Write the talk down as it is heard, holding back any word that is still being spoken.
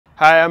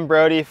Hi, I'm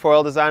Brodie,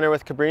 foil designer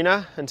with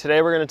Cabrinha, and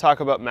today we're going to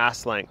talk about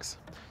mast lengths.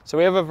 So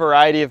we have a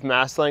variety of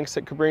mast lengths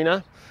at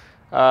Cabrinha.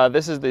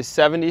 This is the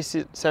 70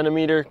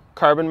 centimeter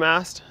carbon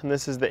mast, and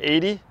this is the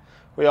 80.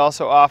 We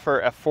also offer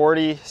a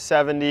 40,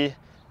 70,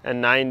 and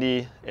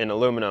 90 in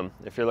aluminum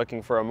if you're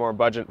looking for a more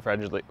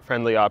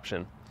budget-friendly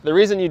option. The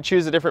reason you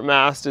choose a different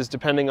mast is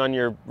depending on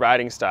your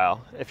riding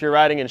style. If you're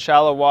riding in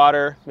shallow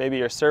water, maybe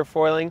you're surf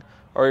foiling,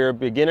 or you're a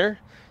beginner,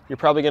 you're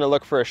probably going to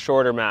look for a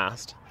shorter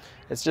mast.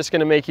 It's just going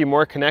to make you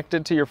more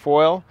connected to your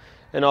foil,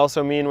 and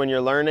also mean when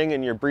you're learning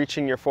and you're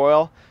breaching your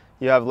foil,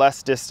 you have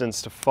less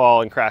distance to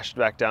fall and crash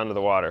back down to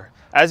the water.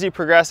 As you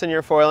progress in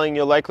your foiling,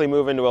 you'll likely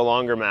move into a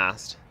longer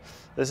mast.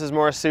 This is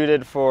more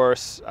suited for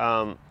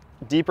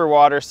deeper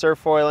water surf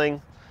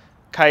foiling,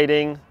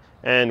 kiting,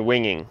 and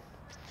winging.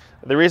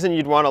 The reason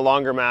you'd want a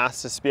longer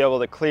mast is to be able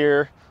to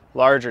clear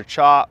larger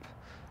chop,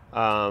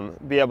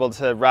 be able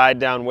to ride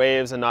down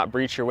waves and not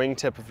breach your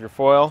wingtip of your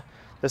foil.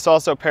 This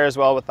also pairs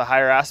well with the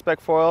higher aspect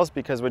foils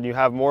because when you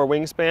have more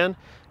wingspan,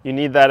 you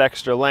need that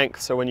extra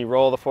length so when you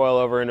roll the foil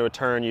over into a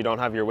turn, you don't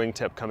have your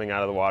wingtip coming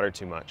out of the water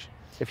too much.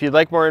 If you'd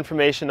like more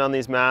information on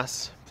these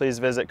masts, please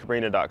visit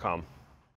cabrinha.com.